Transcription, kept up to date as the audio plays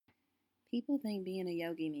People think being a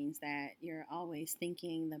yogi means that you're always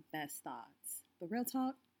thinking the best thoughts. But real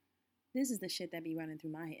talk, this is the shit that be running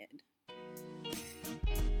through my head. You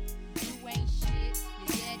ain't shit,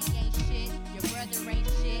 your daddy ain't shit, your brother ain't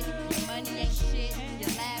shit, your money ain't shit,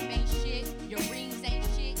 your lab ain't shit, your rings ain't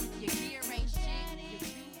shit, your gear ain't shit, your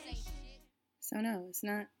shoes ain't shit. So, no, it's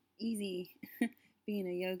not easy being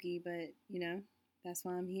a yogi, but that's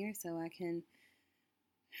why I'm here, so I can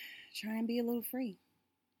try and be a little free.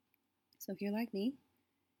 So, if you're like me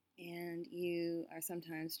and you are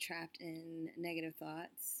sometimes trapped in negative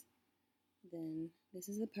thoughts, then this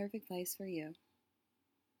is the perfect place for you.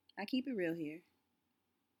 I keep it real here.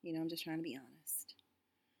 I'm just trying to be honest.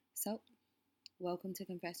 So, welcome to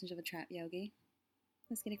Confessions of a Trap Yogi.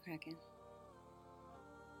 Let's get it cracking.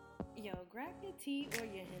 Yo, grab your tea or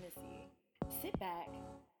your Hennessy. Sit back,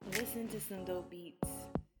 listen to some dope beats.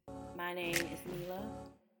 My name is Mila.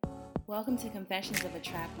 Welcome to Confessions of a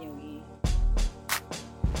Trap Yogi.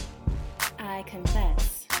 I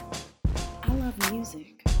confess, I love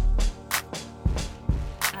music.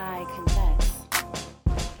 I confess,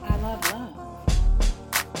 I love love.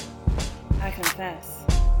 I confess,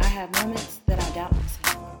 I have moments that I doubt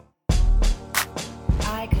myself.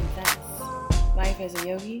 I confess, life as a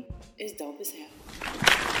yogi is dope as hell.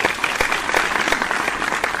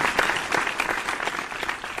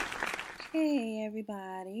 Hey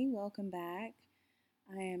everybody, welcome back.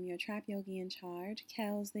 I am your trap yogi in charge,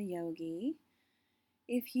 Kels the Yogi.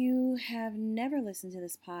 If you have never listened to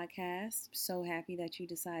this podcast, so happy that you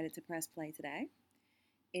decided to press play today.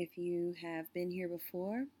 If you have been here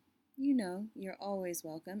before, you're always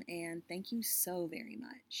welcome, and thank you so very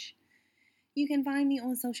much. You can find me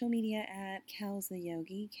on social media at Kels the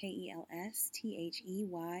Yogi,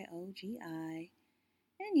 KELSTHEYOGI,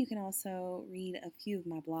 and you can also read a few of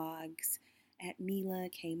my blogs at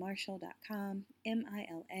milakmarshall.com,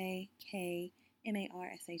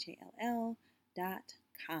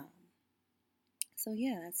 milakmarshall.com. So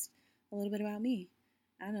yeah, that's a little bit about me.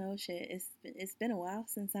 I know, it's been a while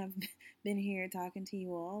since I've been here talking to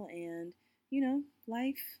you all, and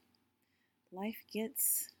life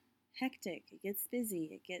gets hectic, it gets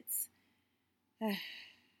busy, it gets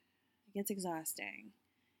exhausting,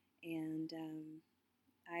 and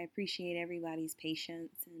I appreciate everybody's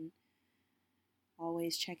patience and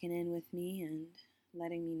always checking in with me and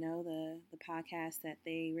letting me know the podcast that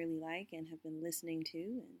they really like and have been listening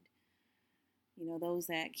to, and those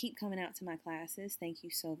that keep coming out to my classes, thank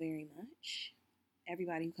you so very much.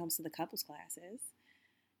 Everybody who comes to the couples classes,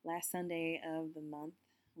 last Sunday of the month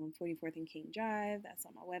on 44th and King Drive, that's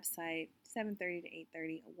on my website, 7:30 to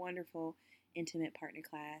 8:30, a wonderful intimate partner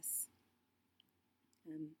class,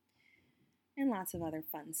 and lots of other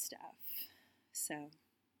fun stuff. So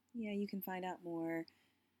yeah, you can find out more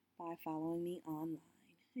by following me online.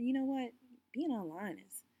 And you know what? Being online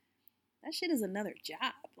that shit is another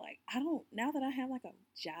job. Like, now that I have like a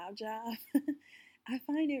job, I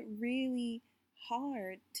find it really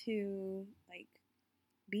hard to like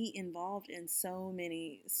be involved in so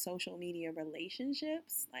many social media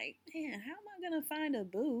relationships. Like, man, how am I gonna find a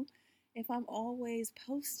boo if I'm always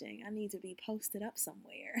posting? I need to be posted up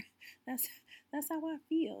somewhere. That's how I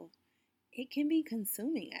feel. It can be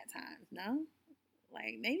consuming at times, no?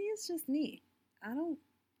 Like, maybe it's just me. I don't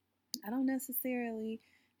necessarily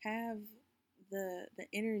have the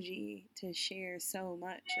energy to share so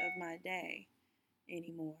much of my day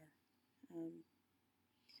anymore. And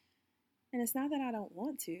it's not that I don't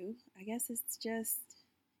want to. I guess it's just,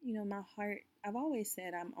 my heart. I've always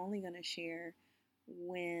said I'm only going to share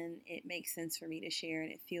when it makes sense for me to share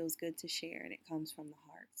and it feels good to share and it comes from the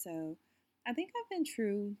heart. So I think I've been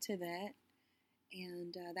true to that,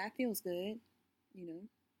 and that feels good.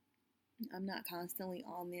 I'm not constantly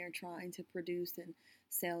on there trying to produce and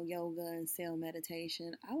sell yoga and sell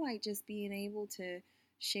meditation. I like just being able to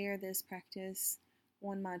share this practice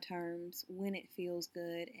on my terms when it feels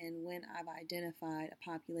good and when I've identified a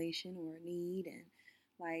population or a need, and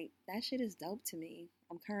like that shit is dope to me.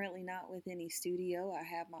 I'm currently not with any studio. I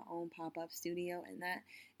have my own pop-up studio, and that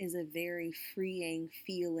is a very freeing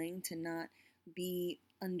feeling to not be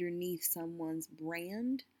underneath someone's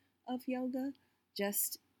brand of yoga.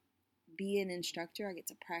 Just be an instructor. I get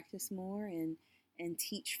to practice more and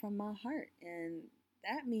teach from my heart, and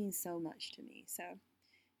that means so much to me. So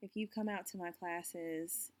if you come out to my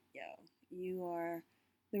classes, you are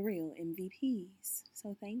the real MVPs.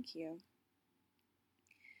 So thank you.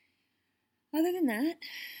 Other than that,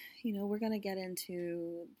 we're going to get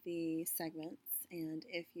into the segments, and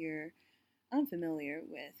if you're unfamiliar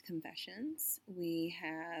with Confessions, we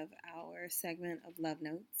have our segment of Love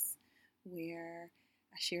Notes, where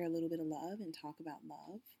I share a little bit of love and talk about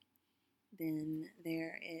love. Then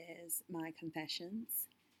there is my confessions,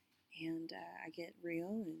 and I get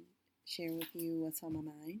real and share with you what's on my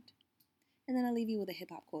mind. And then I leave you with a hip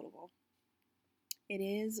hop quotable. It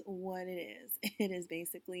is what it is. It is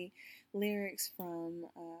basically lyrics from,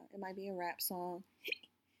 it might be a rap song.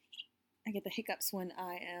 I get the hiccups when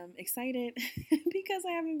I am excited because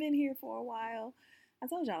I haven't been here for a while. I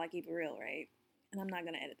told y'all I keep it real, right? And I'm not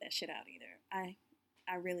going to edit that shit out either.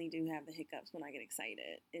 I really do have the hiccups when I get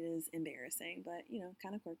excited. It is embarrassing, but,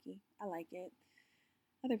 kind of quirky. I like it.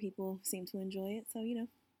 Other people seem to enjoy it, so,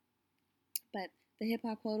 But the hip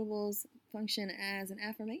hop quotables function as an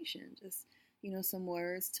affirmation, just, some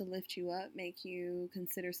words to lift you up, make you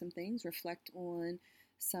consider some things, reflect on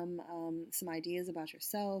some ideas about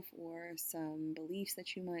yourself or some beliefs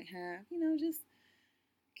that you might have, just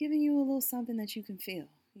giving you a little something that you can feel.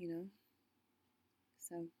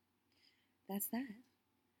 So that's that.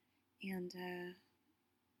 And,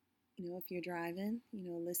 if you're driving,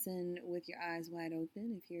 listen with your eyes wide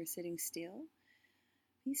open. If you're sitting still,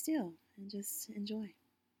 be still and just enjoy.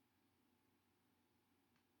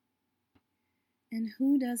 And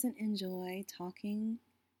who doesn't enjoy talking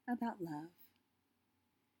about love?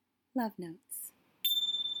 Love notes.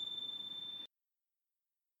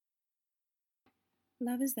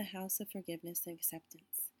 Love is the house of forgiveness and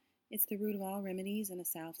acceptance. It's the root of all remedies and a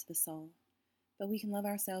salve to the soul. But we can love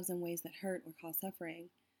ourselves in ways that hurt or cause suffering.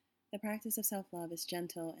 The practice of self-love is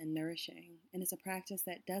gentle and nourishing, and it's a practice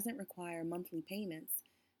that doesn't require monthly payments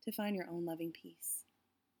to find your own loving peace.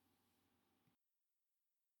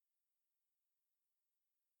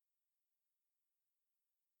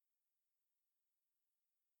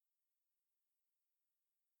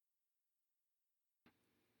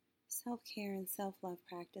 Self-care and self-love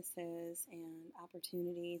practices and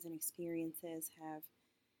opportunities and experiences have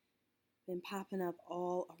been popping up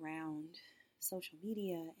all around social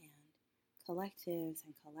media and collectives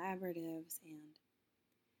and collaboratives, and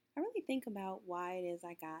I really think about why it is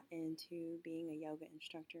I got into being a yoga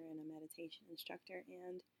instructor and a meditation instructor.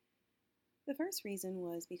 And the first reason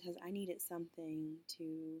was because I needed something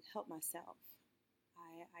to help myself.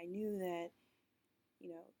 I knew that,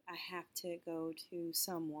 I have to go to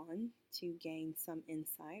someone to gain some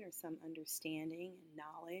insight or some understanding and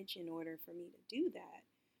knowledge in order for me to do that.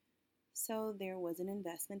 So there was an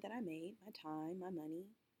investment that I made, my time, my money,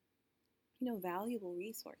 valuable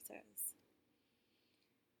resources.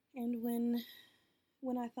 And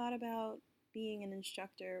when I thought about being an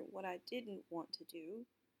instructor, what I didn't want to do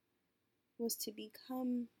was to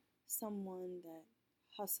become someone that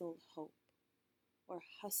hustled hope or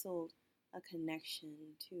hustled a connection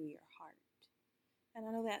to your heart. And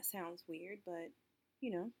I know that sounds weird, but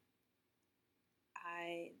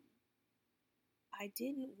I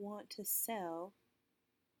didn't want to sell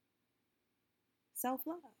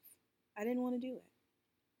self-love. I didn't want to do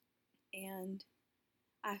it. And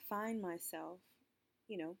I find myself,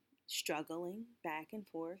 struggling back and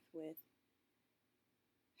forth with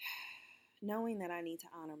knowing that I need to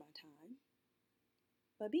honor my time,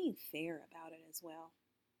 but being fair about it as well.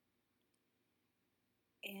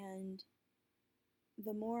 And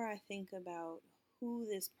the more I think about who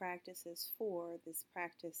this practice is for, this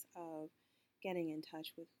practice of getting in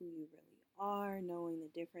touch with who you really are, knowing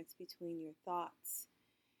the difference between your thoughts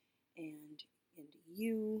and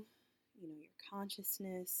you, your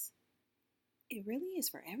consciousness, it really is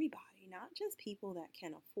for everybody, not just people that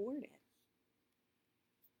can afford it.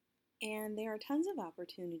 And there are tons of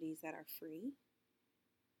opportunities that are free,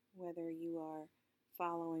 whether you are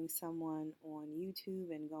following someone on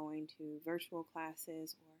YouTube and going to virtual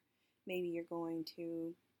classes, or maybe you're going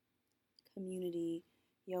to community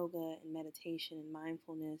yoga and meditation and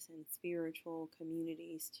mindfulness and spiritual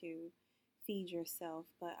communities to feed yourself.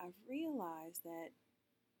 But I've realized that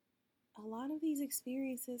a lot of these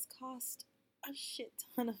experiences cost a shit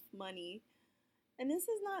ton of money. And this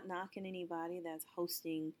is not knocking anybody that's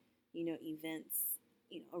hosting, events,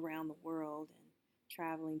 around the world and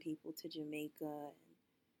traveling people to Jamaica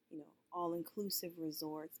and, all-inclusive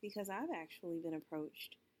resorts, because I've actually been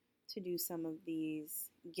approached to do some of these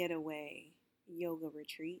getaway yoga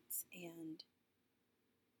retreats, and,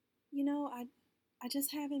 I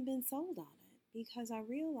just haven't been sold on it because I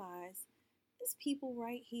realize there's people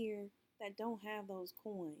right here that don't have those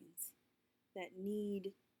coins that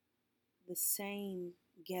need the same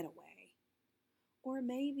getaway. Or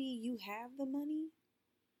maybe you have the money,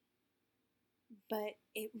 but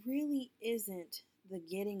it really isn't the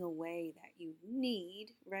getting away that you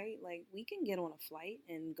need, right? Like, we can get on a flight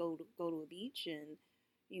and go to a beach, and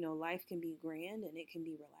life can be grand and it can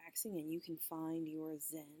be relaxing and you can find your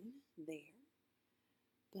zen there.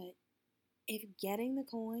 But If getting the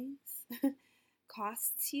coins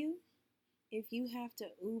costs you, if you have to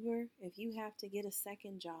Uber, if you have to get a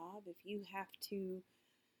second job, if you have to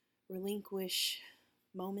relinquish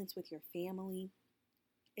moments with your family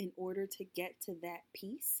in order to get to that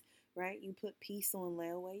peace, right? You put peace on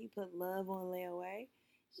layaway, you put love on layaway.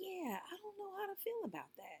 Yeah, I don't know how to feel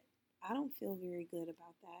about that. I don't feel very good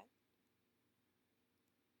about that.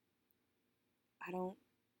 I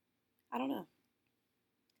don't know.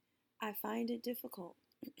 I find it difficult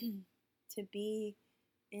to be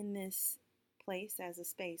in this place as a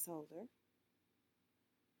space holder,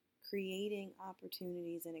 creating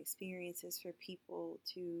opportunities and experiences for people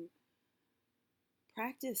to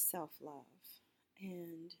practice self-love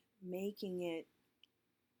and making it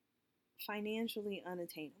financially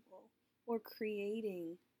unattainable, or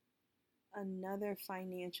creating another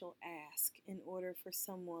financial ask in order for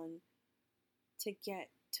someone to get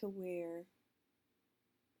to where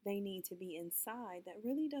they need to be inside, that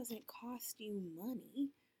really doesn't cost you money,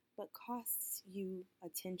 but costs you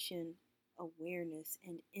attention, awareness,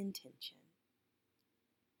 and intention.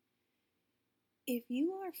 If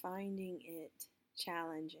you are finding it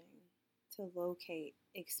challenging to locate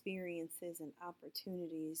experiences and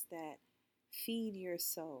opportunities that feed your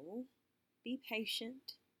soul, be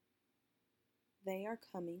patient. They are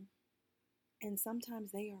coming, and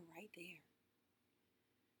sometimes they are right there.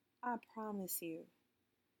 I promise you,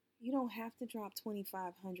 you don't have to drop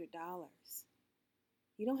 $2,500.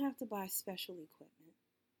 You don't have to buy special equipment.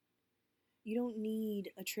 You don't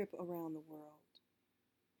need a trip around the world.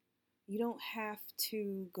 You don't have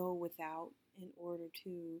to go without in order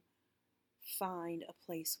to find a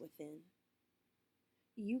place within.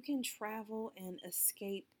 You can travel and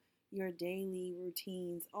escape your daily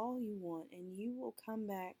routines all you want, and you will come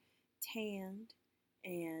back tanned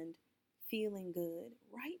and feeling good,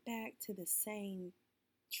 right back to the same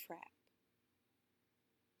trap.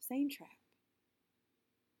 Same trap.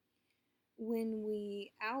 When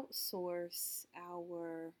we outsource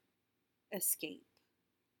our escape,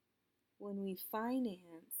 when we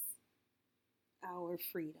finance our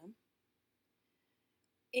freedom,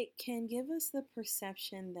 it can give us the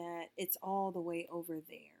perception that it's all the way over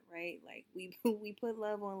there, right? Like we put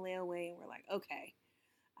love on layaway and we're like, okay,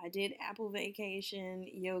 I did Apple Vacation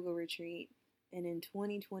yoga retreat, and in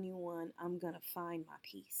 2021 I'm gonna find my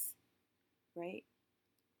peace, right?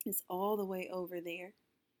 It's all the way over there,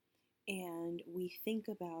 and we think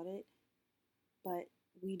about it, but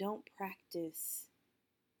we don't practice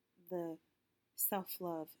the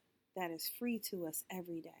self-love that is free to us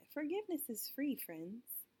every day. Forgiveness is free, friends.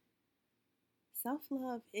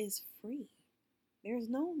 Self-love is free. There's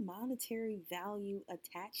no monetary value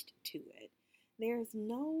attached to it. There's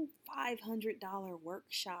no $500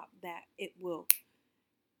 workshop that it will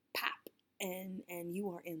pop and you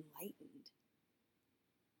are enlightened.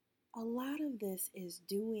 A lot of this is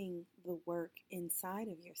doing the work inside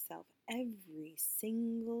of yourself every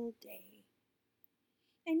single day.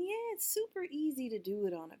 And yeah, it's super easy to do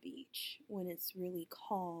it on a beach when it's really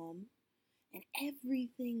calm and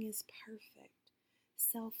everything is perfect.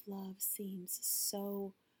 Self-love seems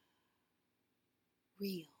so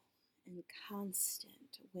real and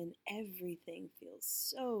constant when everything feels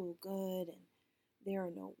so good and there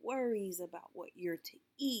are no worries about what you're to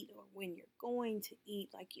eat or when you're going to eat.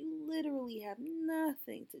 Like you literally have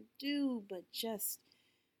nothing to do but just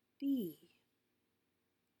be.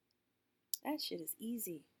 That shit is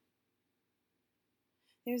easy.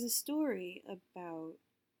 There's a story about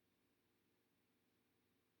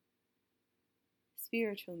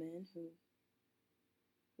spiritual men who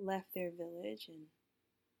left their village and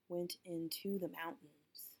went into the mountains.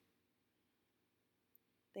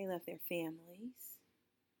 They left their families,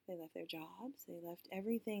 they left their jobs, they left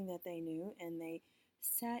everything that they knew, and they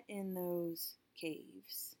sat in those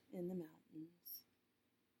caves in the mountains,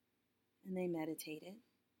 and they meditated,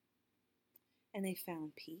 and they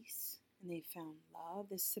found peace, and they found love,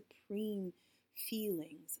 the supreme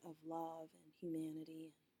feelings of love and humanity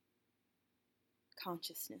and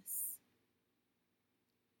consciousness.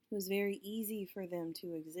 It was very easy for them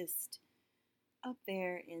to exist up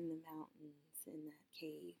there in the mountains, in that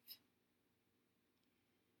cave.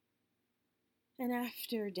 And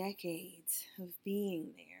after decades of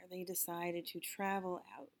being there, they decided to travel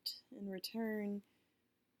out and return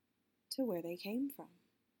to where they came from.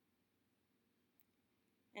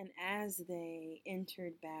 And as they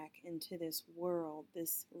entered back into this world,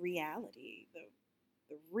 this reality,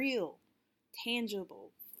 the real,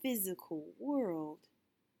 tangible, physical world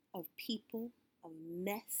of people, of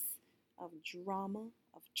mess, of drama,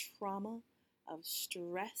 of trauma, of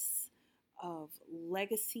stress, of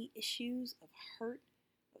legacy issues, of hurt,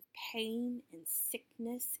 of pain and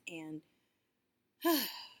sickness and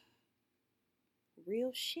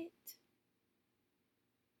real shit,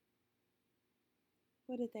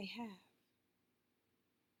 what did they have?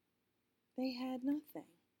 They had nothing.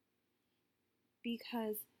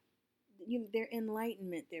 Because their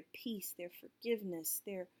enlightenment, their peace, their forgiveness,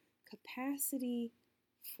 their capacity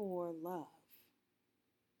for love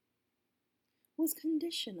was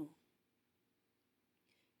conditional.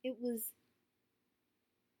 It was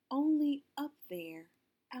only up there,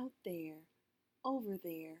 out there, over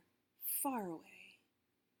there, far away.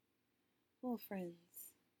 Well, friends,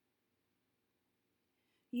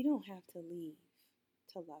 you don't have to leave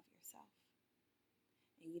to love yourself.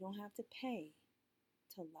 And you don't have to pay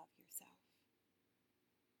to love yourself.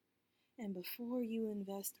 And before you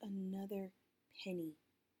invest another penny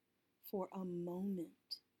for a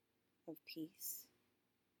moment of peace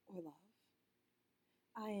or love,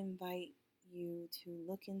 I invite you to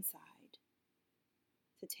look inside,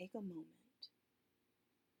 to take a moment,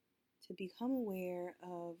 to become aware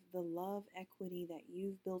of the love equity that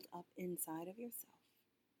you've built up inside of yourself,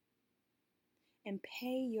 and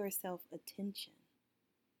pay yourself attention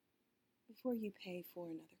before you pay for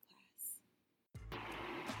another class.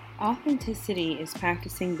 Authenticity is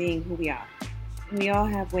practicing being who we are. We all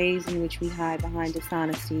have ways in which we hide behind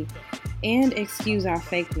dishonesty and excuse our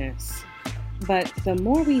fakeness. But the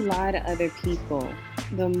more we lie to other people,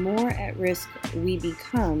 the more at risk we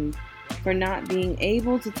become for not being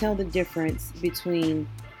able to tell the difference between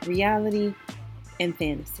reality and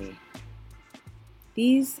fantasy.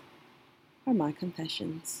 These are my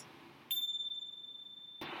confessions.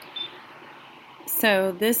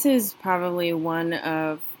 So this is probably one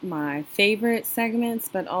of my favorite segments,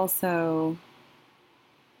 but also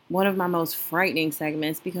one of my most frightening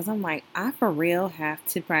segments, because I'm like, I for real have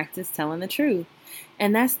to practice telling the truth.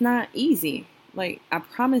 And that's not easy. Like, I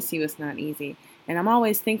promise you it's not easy. And I'm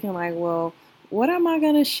always thinking like, well, what am I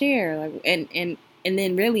going to share? Like, and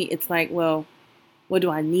then really it's like, well, what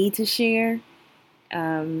do I need to share?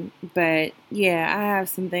 But yeah, I have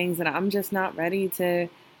some things that I'm just not ready to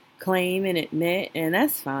claim and admit, and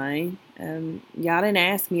that's fine. Y'all didn't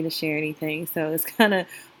ask me to share anything, so it's kind of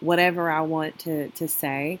whatever I want to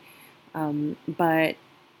say. But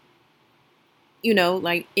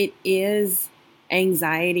like, it is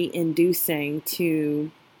anxiety inducing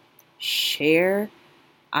to share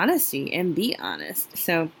honesty and be honest.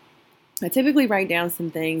 So I typically write down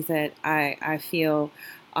some things that I feel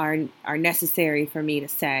are necessary for me to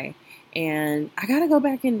say. And I got to go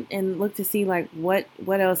back and look to see like what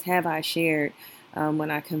else have I shared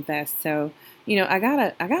when I confessed. So, I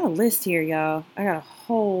got a list here, y'all. I got a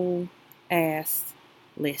whole ass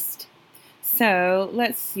list. So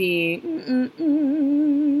let's see.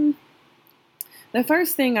 The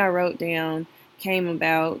first thing I wrote down came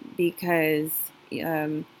about because,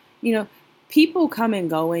 people come and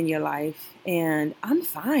go in your life, and I'm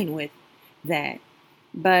fine with that.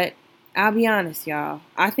 But I'll be honest, y'all.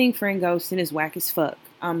 I think friend ghosting is whack as fuck.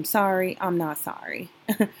 I'm sorry. I'm not sorry.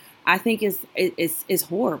 I think it's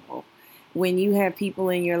horrible when you have people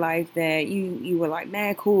in your life that you were like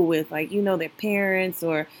mad cool with, like, their parents,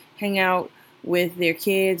 or hang out with their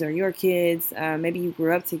kids or your kids. Maybe you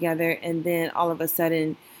grew up together, and then all of a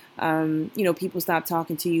sudden, people stop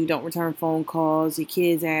talking to you, don't return phone calls. Your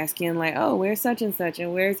kids asking like, oh, where's such and such,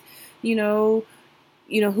 and where's,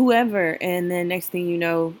 whoever. And then next thing you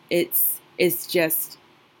know, it's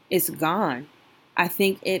gone. I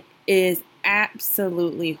think it is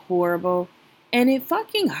absolutely horrible, and it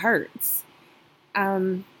fucking hurts.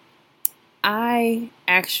 I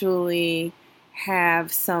actually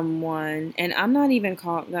have someone, and I'm not even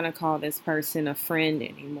gonna call this person a friend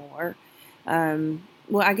anymore.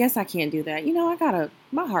 Well, I guess I can't do that.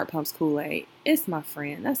 My heart pumps Kool-Aid. It's my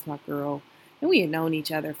friend. That's my girl. And we had known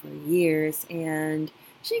each other for years, and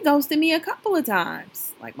she ghosted me a couple of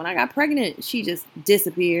times. Like, when I got pregnant, she just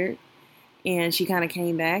disappeared, and she kind of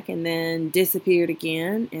came back and then disappeared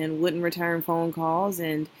again and wouldn't return phone calls,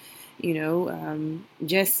 and,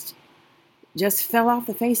 just fell off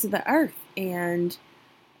the face of the earth. And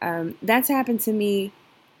that's happened to me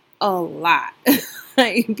a lot.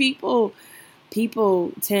 Like, people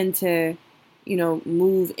tend to,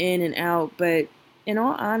 move in and out, but in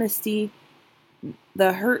all honesty,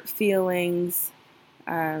 the hurt feelings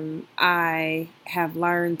I have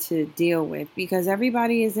learned to deal with, because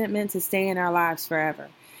everybody isn't meant to stay in our lives forever,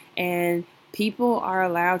 and people are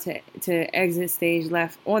allowed to exit stage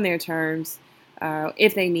left on their terms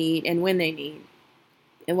if they need and when they need.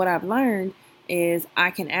 And what I've learned is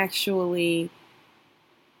I can actually,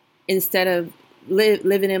 instead of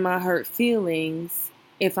living in my hurt feelings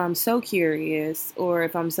if I'm so curious or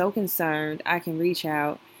if I'm so concerned, I can reach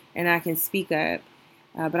out and I can speak up.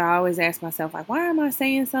 But I always ask myself, like, why am I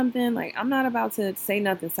saying something? Like, I'm not about to say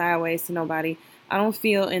nothing sideways to nobody. I don't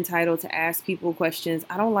feel entitled to ask people questions.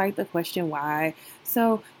 I don't like the question why.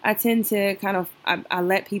 So I tend to I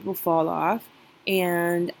let people fall off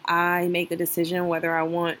and I make a decision whether I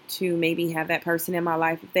want to maybe have that person in my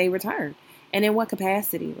life if they return and in what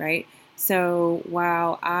capacity, right? So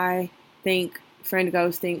while I think friend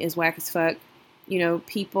ghosting is whack as fuck,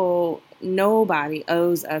 nobody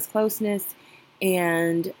owes us closeness.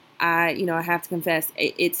 And I have to confess,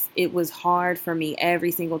 it was hard for me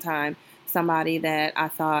every single time somebody that I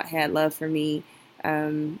thought had love for me,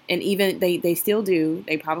 and even they still do,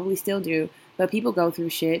 they probably still do, but people go through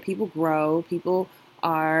shit, people grow, people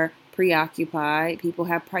are preoccupied, people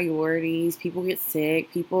have priorities, people get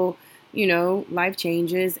sick, people, life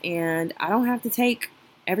changes, and I don't have to take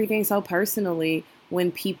everything so personally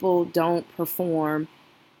when people don't perform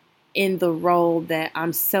in the role that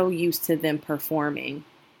I'm so used to them performing.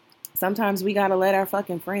 Sometimes we gotta let our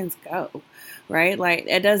fucking friends go, right? Like,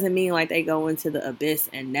 that doesn't mean like they go into the abyss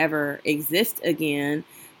and never exist again.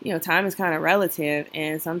 Time is kind of relative,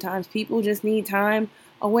 and sometimes people just need time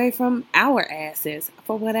away from our asses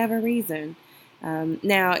for whatever reason.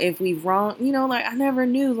 Now, if we've wrong, like, I never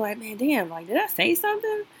knew, like, man, damn, like, did I say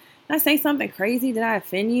something? Did I say something crazy? Did I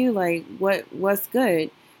offend you? Like, what's good?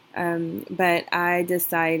 But I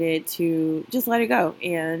decided to just let it go.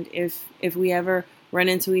 And if we ever run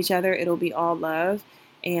into each other, it'll be all love.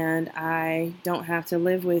 And I don't have to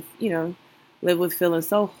live with feeling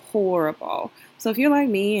so horrible. So if you're like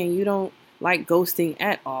me and you don't like ghosting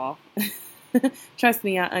at all, trust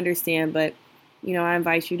me, I understand. But, I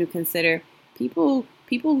invite you to consider people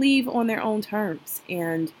leave on their own terms.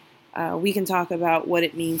 And we can talk about what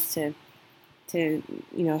it means to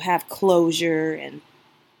have closure and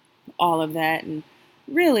all of that. And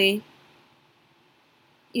really,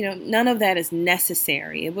 none of that is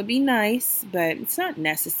necessary. It would be nice, but it's not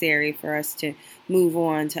necessary for us to move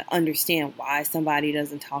on to understand why somebody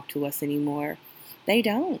doesn't talk to us anymore. They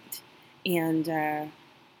don't. And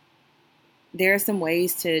there are some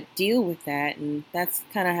ways to deal with that. And that's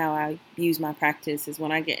kind of how I use my practice, is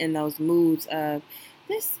when I get in those moods of,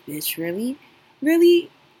 this bitch really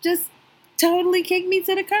just totally kicked me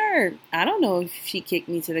to the curb. I don't know if she kicked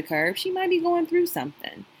me to the curb. She might be going through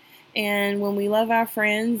something. And when we love our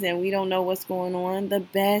friends and we don't know what's going on, the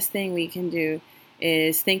best thing we can do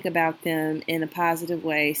is think about them in a positive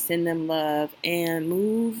way, send them love, and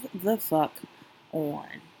move the fuck on.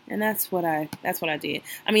 And that's what I did.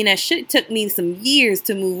 I mean, that shit took me some years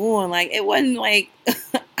to move on. Like, it wasn't like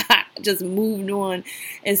I just moved on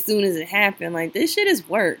as soon as it happened. Like, this shit is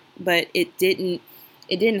work, but it didn't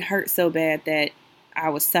hurt so bad that I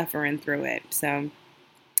was suffering through it. So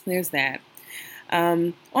there's that.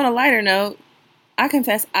 On a lighter note, I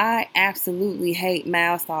confess I absolutely hate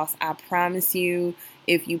mild sauce. I promise you,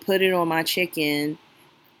 if you put it on my chicken,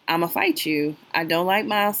 I'ma fight you. I don't like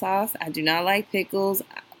mild sauce. I do not like pickles.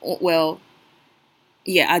 Well,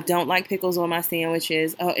 yeah, I don't like pickles on my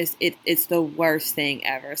sandwiches. Oh, it's the worst thing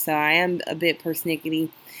ever. So I am a bit persnickety.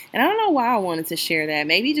 And I don't know why I wanted to share that.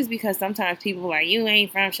 Maybe just because sometimes people are like, you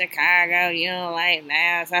ain't from Chicago, you don't like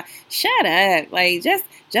mild sauce. Shut up. Like, just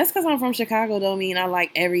because I'm from Chicago don't mean I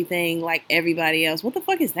like everything like everybody else. What the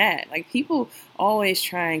fuck is that? Like, people always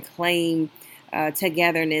try and claim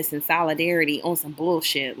togetherness and solidarity on some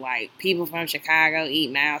bullshit. Like, people from Chicago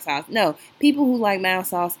eat mild sauce. No, people who like mild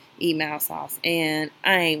sauce eat mild sauce. And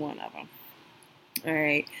I ain't one of them. All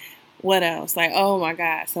right. What else? Like, oh my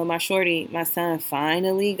God. So my son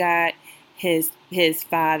finally got his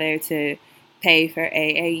father to pay for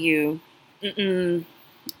AAU.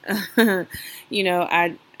 I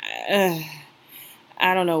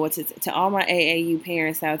don't know what to all my AAU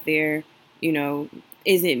parents out there,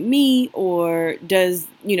 is it me, or does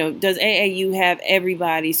AAU have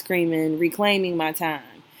everybody screaming, reclaiming my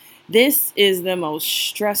time? This is the most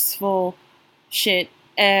stressful shit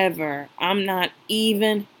ever. I'm not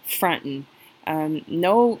even fronting.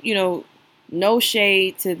 No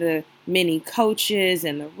shade to the many coaches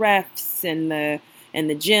and the refs and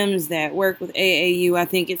the gyms that work with AAU. I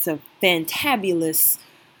think it's a fantabulous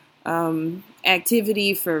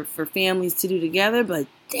activity for families to do together, but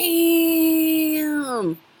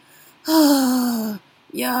damn,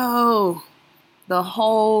 yo, the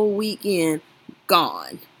whole weekend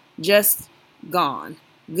gone, just gone,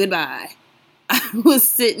 goodbye. I was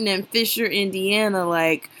sitting in Fisher, Indiana,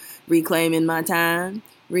 like, reclaiming my time.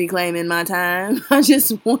 I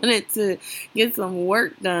just wanted to get some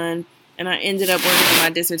work done, and I ended up working on my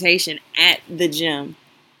dissertation at the gym.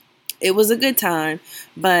 it was a good time,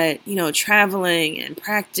 but, traveling and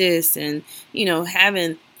practice and,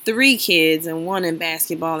 having 3 kids and one in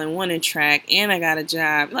basketball and one in track, and I got a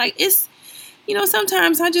job. Like, it's,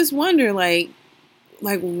 sometimes I just wonder, like,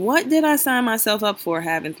 what did I sign myself up for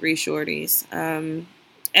having 3 shorties?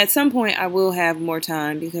 At some point I will have more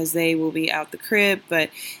time because they will be out the crib, but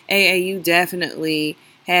AAU definitely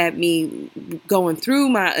had me going through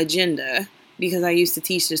my agenda because I used to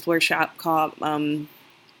teach this workshop called,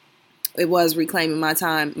 it was Reclaiming My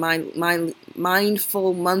Time,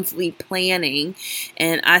 Mindful Monthly Planning.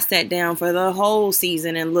 And I sat down for the whole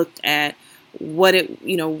season and looked at what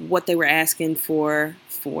they were asking for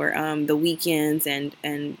the weekends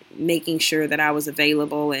and making sure that I was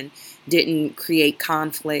available and didn't create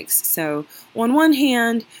conflicts. So on one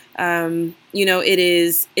hand, it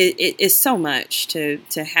is so much to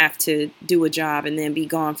have to do a job and then be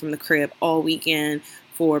gone from the crib all weekend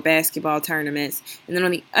for basketball tournaments. And then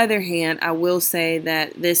on the other hand, I will say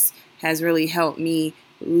that this has really helped me.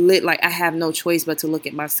 I have no choice but to look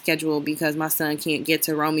at my schedule because my son can't get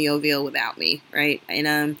to Romeoville without me, right?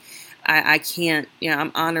 And I can't,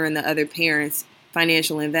 I'm honoring the other parents'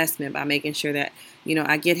 financial investment by making sure that,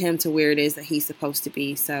 I get him to where it is that he's supposed to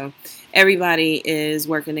be. So everybody is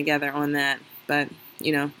working together on that. But,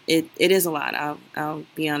 it is a lot. I'll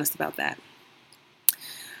be honest about that.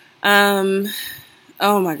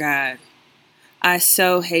 Oh my God. I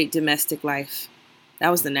so hate domestic life. That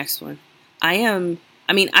was the next one. I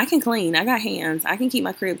can clean. I got hands. I can keep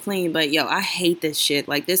my crib clean. But, I hate this shit.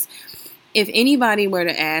 Like this. If anybody were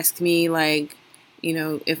to ask me, like,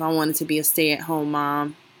 if I wanted to be a stay-at-home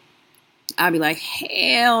mom, I'd be like,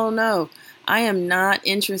 hell no. I am not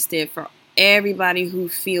interested. For everybody who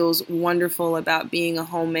feels wonderful about being a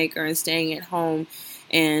homemaker and staying at home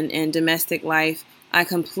and domestic life, I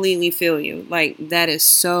completely feel you. Like, that is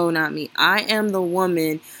so not me. I am the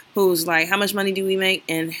woman who's like, how much money do we make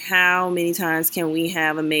and how many times can we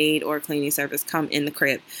have a maid or cleaning service come in the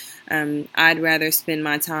crib? I'd rather spend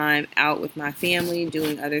my time out with my family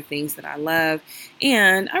doing other things that I love.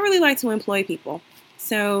 And I really like to employ people.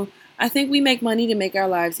 So I think we make money to make our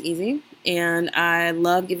lives easy. And I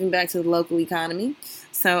love giving back to the local economy.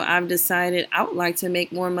 So I've decided I would like to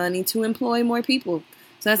make more money to employ more people.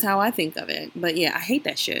 So that's how I think of it. But yeah, I hate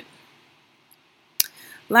that shit.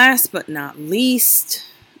 Last but not least,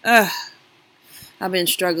 I've been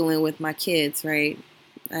struggling with my kids, right?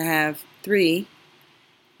 I have 3.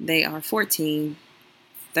 They are 14,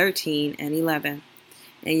 13, and 11.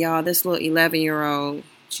 And y'all, this little 11-year-old,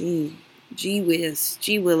 gee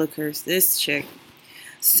willikers, this chick.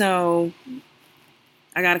 So,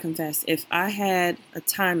 I gotta confess, if I had a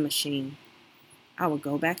time machine, I would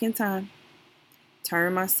go back in time,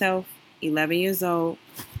 turn myself 11 years old,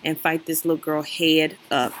 and fight this little girl head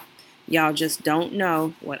up. Y'all just don't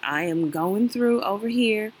know what I am going through over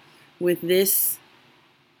here with this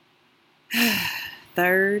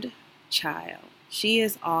 3rd child. She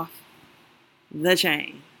is off the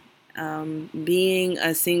chain. Being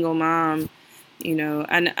a single mom,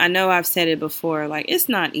 I know I've said it before, like, it's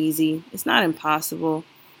not easy. It's not impossible.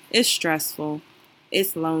 It's stressful.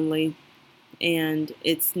 It's lonely. And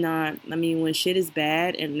it's not, when shit is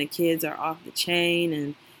bad and the kids are off the chain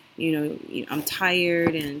and, I'm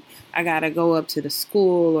tired and I got to go up to the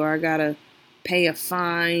school or I got to pay a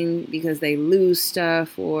fine because they lose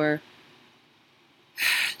stuff or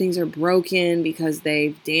things are broken because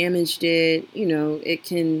they've damaged it. It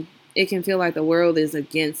can feel like the world is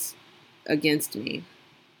against me.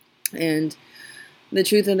 And the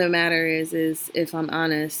truth of the matter is if I'm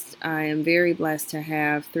honest, I am very blessed to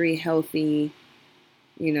have 3 healthy,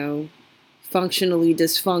 functionally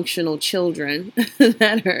dysfunctional children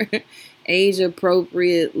that are age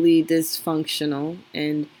appropriately dysfunctional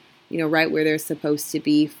and, right where they're supposed to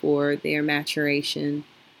be for their maturation.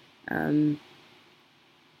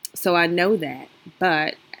 So I know that.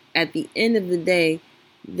 But at the end of the day,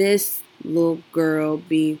 this little girl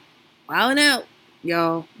be wilding out.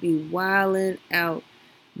 Y'all be wilding out.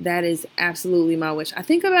 That is absolutely my wish. I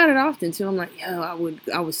think about it often too. I'm like, I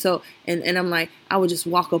was so, and I'm like, I would just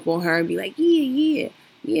walk up on her and be like, yeah.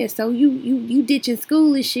 So you ditching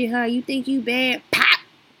school and shit, huh? You think you bad? Pop!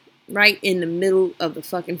 Right in the middle of the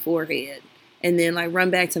fucking forehead. And then like run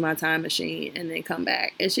back to my time machine and then come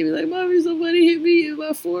back. And she'd be like, Mommy, somebody hit me in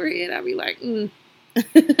my forehead. I'd be like,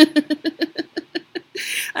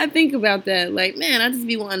 I think about that. Like, man, I just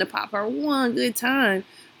be wanting to pop her one good time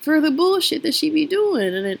for the bullshit that she be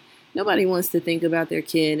doing. And then nobody wants to think about their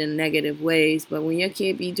kid in negative ways. But when your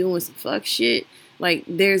kid be doing some fuck shit, like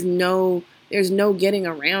there's no getting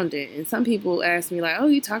around it. And some people ask me like, oh,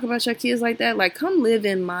 you talk about your kids like that? Like, come live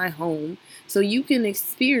in my home so you can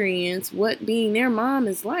experience what being their mom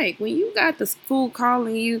is like. When you got the school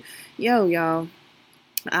calling you, yo, y'all,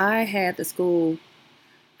 I had the school,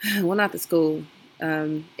 well, not the school,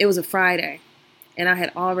 it was a Friday, and I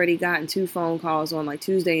had already gotten 2 phone calls on like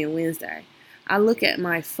Tuesday and Wednesday. I look at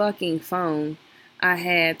my fucking phone. I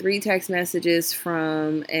had 3 text messages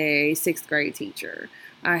from a 6th grade teacher.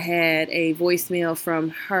 I had a voicemail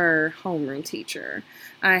from her homeroom teacher.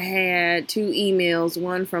 I had 2 emails,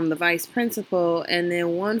 one from the vice principal and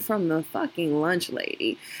then one from the fucking lunch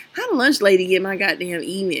lady. How did the lunch lady get my goddamn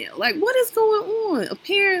email? Like, what is going on?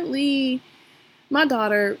 Apparently, my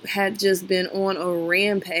daughter had just been on a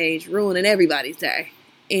rampage, ruining everybody's day.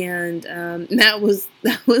 And that was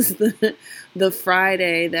the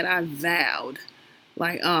Friday that I vowed,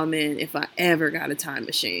 like, oh man, if I ever got a time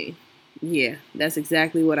machine, yeah, that's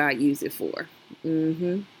exactly what I use it for.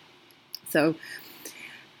 So,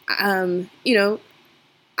 you know,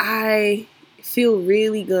 I feel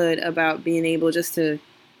really good about being able just to,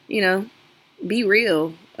 you know, be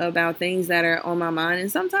real about things that are on my mind.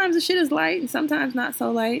 And sometimes the shit is light and sometimes not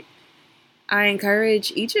so light. I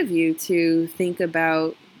encourage each of you to think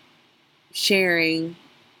about sharing,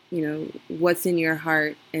 you know, what's in your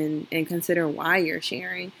heart and consider why you're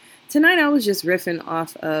sharing. Tonight I was just riffing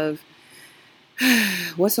off of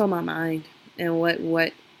what's on my mind and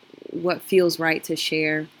what feels right to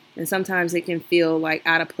share. And sometimes it can feel like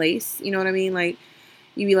out of place. You know what I mean? Like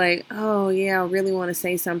you be like, oh yeah, I really want to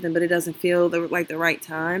say something, but it doesn't feel like the right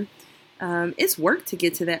time. It's work to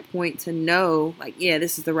get to that point to know, like, yeah,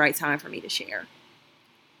 this is the right time for me to share.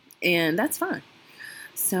 And that's fine.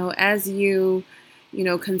 So as you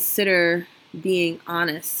consider being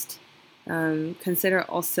honest, consider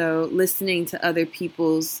also listening to other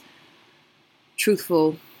people's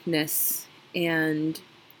truthfulness, and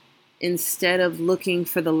instead of looking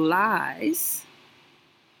for the lies,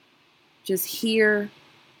 just hear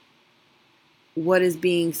what is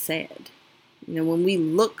being said. You know, when we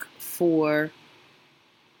look for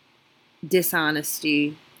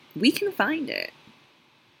dishonesty, we can find it.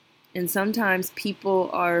 And sometimes people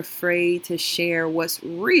are afraid to share what's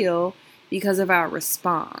real because of our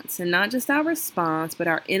response. And not just our response, but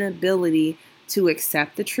our inability to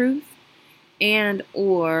accept the truth and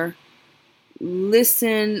or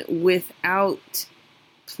listen without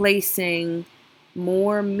placing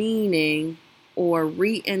more meaning or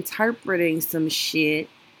reinterpreting some shit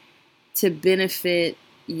to benefit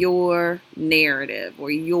your narrative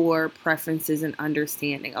or your preferences and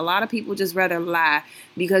understanding. A lot of people just rather lie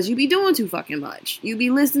because you be doing too fucking much. You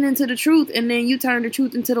be listening to the truth and then you turn the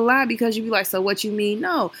truth into the lie because you be like, so what you mean?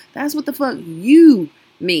 No, that's what the fuck you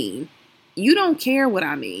mean. You don't care what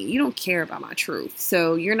I mean. You don't care about my truth.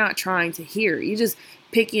 So you're not trying to hear. You just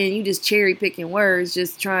cherry picking words,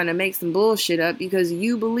 just trying to make some bullshit up because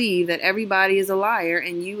you believe that everybody is a liar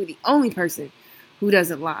and you are the only person who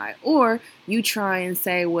doesn't lie. Or you try and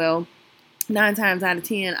say, well, 9 times out of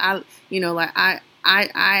 10,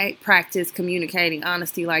 I practice communicating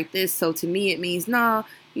honesty like this. So to me, it means, nah,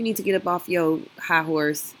 you need to get up off your high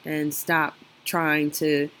horse and stop trying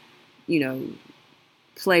to,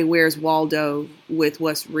 play Where's Waldo with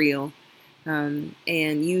what's real, and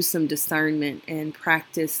use some discernment and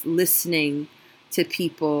practice listening to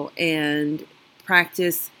people and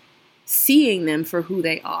practice seeing them for who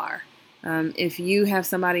they are. If you have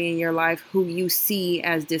somebody in your life who you see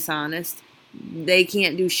as dishonest, they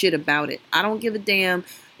can't do shit about it. I don't give a damn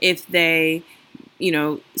if they,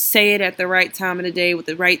 say it at the right time of the day with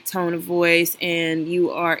the right tone of voice and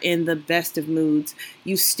you are in the best of moods.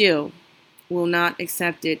 You still will not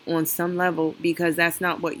accept it on some level because that's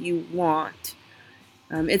not what you want.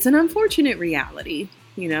 It's an unfortunate reality,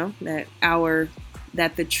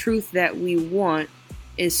 that the truth that we want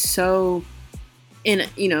is so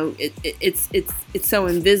it's so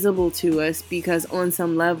invisible to us because on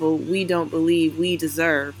some level we don't believe we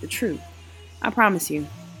deserve the truth. I promise you,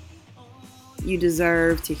 you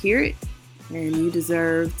deserve to hear it and you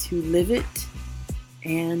deserve to live it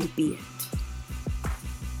and be it.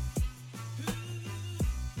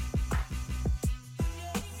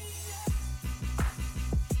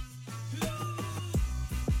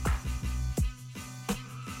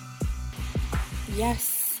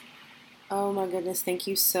 Yes. Oh my goodness. Thank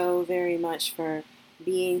you so very much for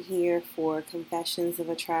being here for Confessions of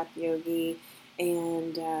a Trap Yogi.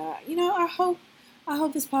 And, I hope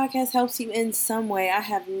this podcast helps you in some way. I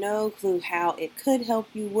have no clue how it could help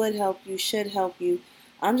you, would help you, should help you.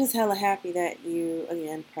 I'm just hella happy that you,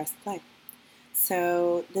 again, pressed play.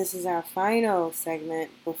 So this is our final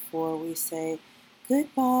segment before we say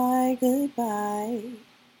goodbye.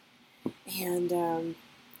 And,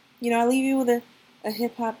 I'll leave you with a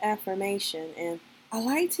hip hop affirmation. And I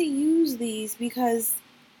like to use these because,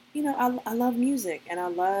 I love music and I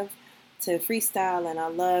love to freestyle and I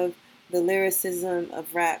love the lyricism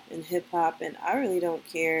of rap and hip hop. And I really don't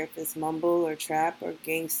care if it's mumble or trap or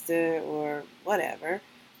gangster or whatever.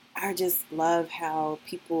 I just love how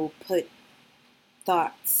people put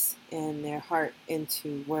thoughts and their heart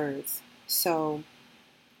into words. So,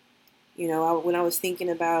 when I was thinking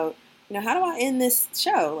about, how do I end this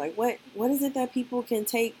show? Like, what is it that people can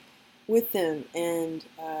take with them and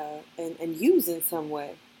use in some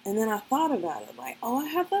way? And then I thought about it, like, oh, I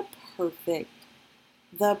have the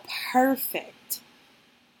perfect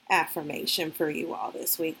affirmation for you all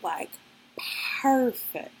this week. Like,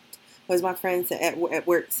 perfect. As my friend said at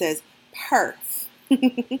work says, perf.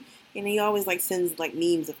 And he always sends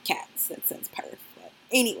memes of cats that says perf. But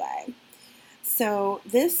anyway, so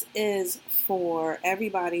this is for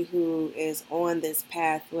everybody who is on this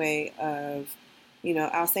pathway of,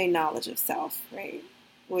 I'll say knowledge of self, right?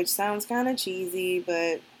 Which sounds kind of cheesy,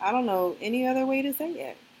 but I don't know any other way to say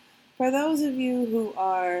it. For those of you who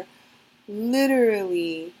are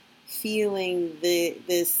literally feeling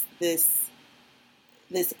this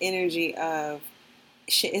energy of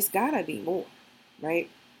shit, it's gotta be more, right?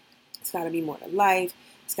 It's gotta be more to life.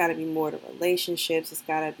 It's gotta be more to relationships. It's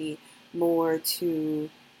gotta be more to,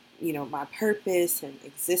 my purpose and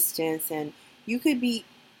existence. And you could be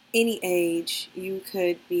any age. You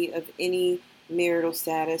could be of any marital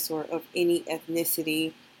status or of any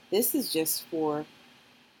ethnicity. This is just for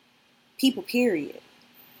people, period.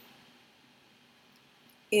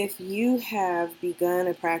 If you have begun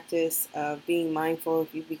a practice of being mindful,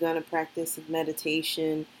 if you've begun a practice of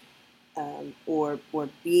meditation, or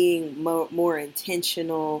being more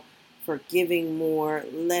intentional, forgiving more,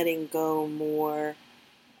 letting go more,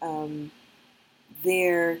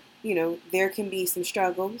 there can be some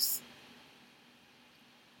struggles,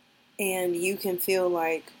 and you can feel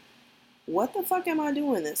like, what the fuck am I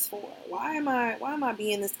doing this for? Why am I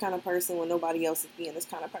being this kind of person when nobody else is being this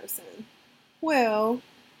kind of person? Well,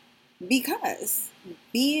 because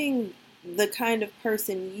being the kind of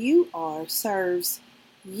person you are serves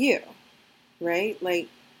you, right? Like,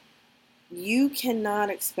 you cannot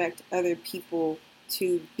expect other people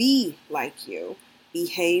to be like you,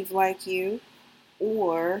 behave like you,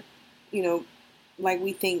 or, like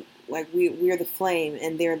we think like we're the flame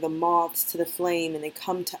and they're the moths to the flame and they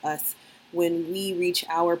come to us when we reach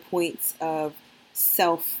our points of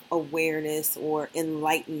self-awareness or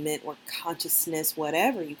enlightenment or consciousness,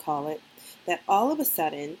 whatever you call it, that all of a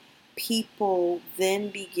sudden people then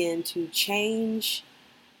begin to change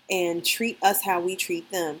and treat us how we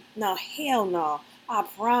treat them. No, hell no. I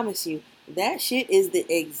promise you, that shit is the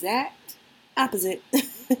exact opposite.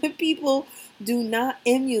 People do not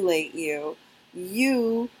emulate you.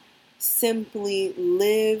 You simply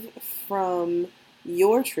live from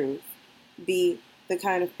your truth. Be the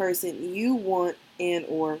kind of person you want and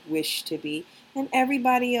or wish to be. And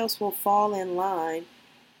everybody else will fall in line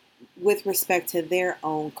with respect to their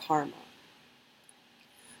own karma.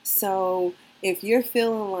 So if you're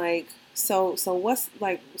feeling like, so what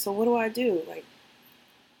do I do? Like,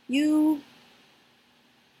 you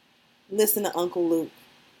listen to Uncle Luke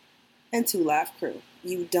and Two Live Crew.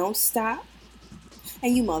 You don't stop,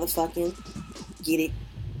 and you motherfucking get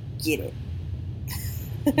it.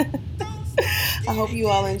 I hope you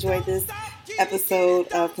all enjoyed this episode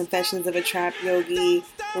of Confessions of a Trap Yogi.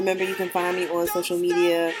 Remember, you can find me on social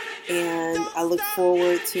media, and I look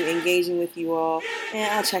forward to engaging with you all,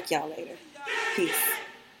 and I'll check y'all later. Peace.